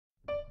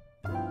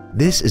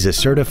This is a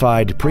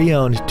certified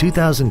pre-owned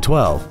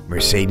 2012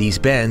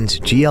 Mercedes-Benz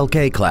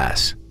GLK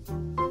class.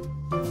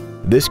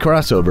 This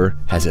crossover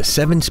has a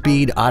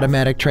 7-speed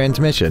automatic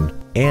transmission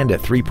and a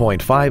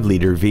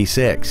 3.5-liter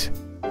V6.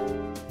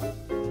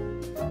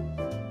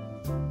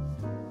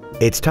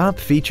 Its top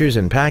features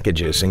and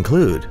packages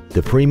include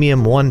the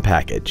Premium 1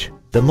 package,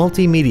 the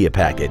Multimedia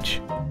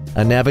package,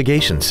 a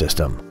navigation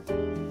system,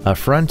 a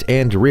front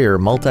and rear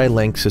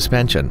multi-link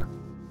suspension,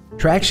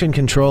 traction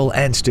control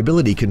and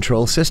stability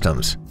control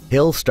systems,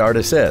 hill start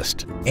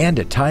assist, and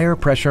a tire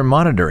pressure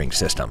monitoring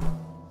system.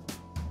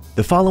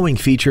 The following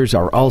features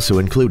are also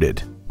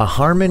included: a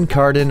Harman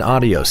Kardon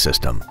audio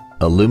system,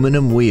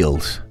 aluminum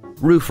wheels,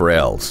 roof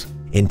rails,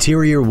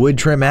 interior wood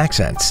trim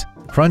accents,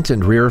 front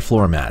and rear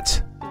floor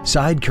mats,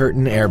 side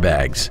curtain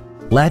airbags,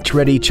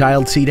 latch-ready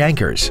child seat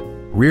anchors,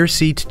 rear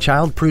seat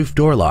child-proof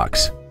door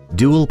locks,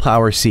 dual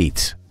power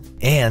seats,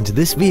 and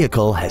this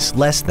vehicle has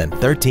less than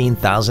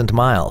 13,000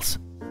 miles.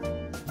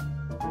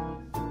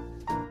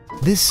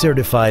 This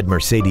certified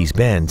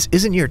Mercedes-Benz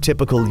isn't your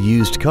typical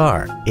used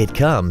car. It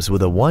comes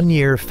with a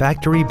 1-year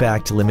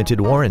factory-backed limited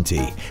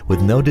warranty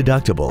with no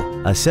deductible,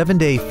 a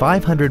 7-day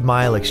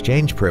 500-mile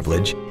exchange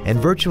privilege, and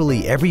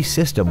virtually every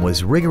system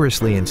was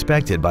rigorously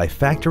inspected by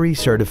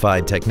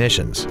factory-certified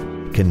technicians.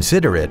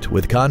 Consider it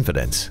with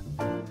confidence.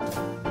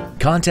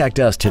 Contact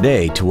us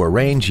today to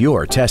arrange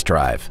your test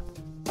drive.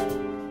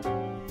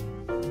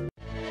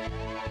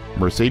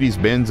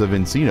 Mercedes-Benz of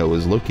Encino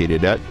is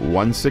located at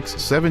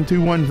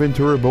 16721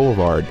 Ventura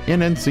Boulevard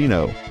in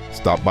Encino.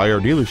 Stop by our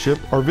dealership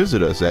or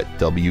visit us at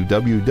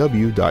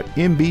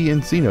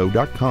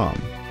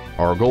www.mbencino.com.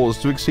 Our goal is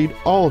to exceed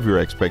all of your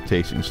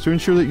expectations to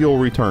ensure that you'll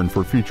return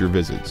for future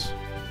visits.